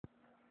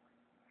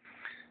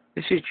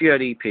This is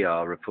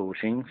GDPR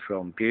reporting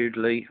from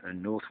Bewdley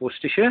and North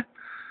Worcestershire.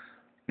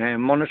 Now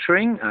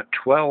monitoring at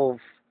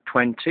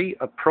 12:20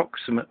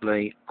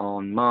 approximately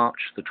on March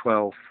the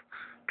 12th,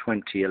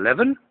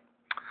 2011.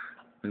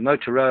 The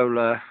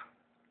Motorola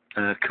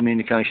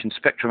communication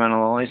spectrum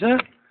analyzer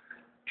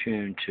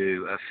tuned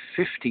to a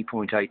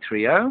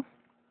 50.830,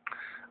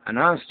 an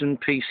Asden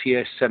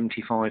PCS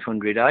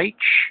 7500H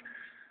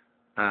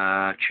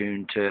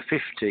tuned to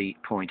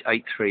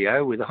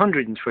 50.830 with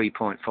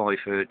 103.5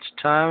 Hz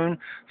tone,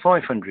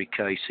 500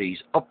 kcs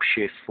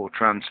upshift for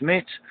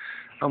transmit,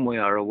 and we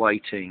are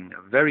awaiting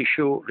very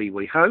shortly,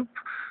 we hope,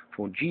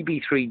 for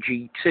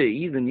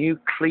Gb3Gt, the new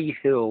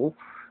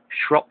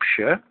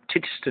CLEEHILL-SHROPSHIRE,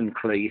 Titterstone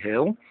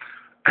Cleehill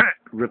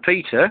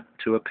repeater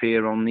to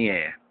appear on the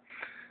air,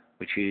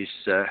 which is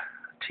a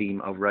team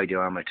of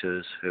radio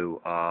amateurs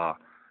who are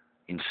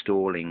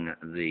installing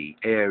the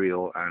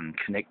aerial and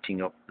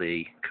connecting up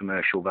the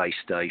commercial base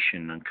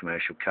station and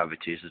commercial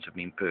cavities that have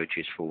been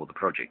purchased for the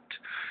project.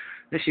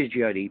 This is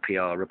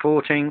GDPR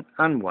reporting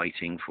and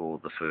waiting for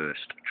the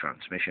first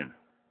transmission.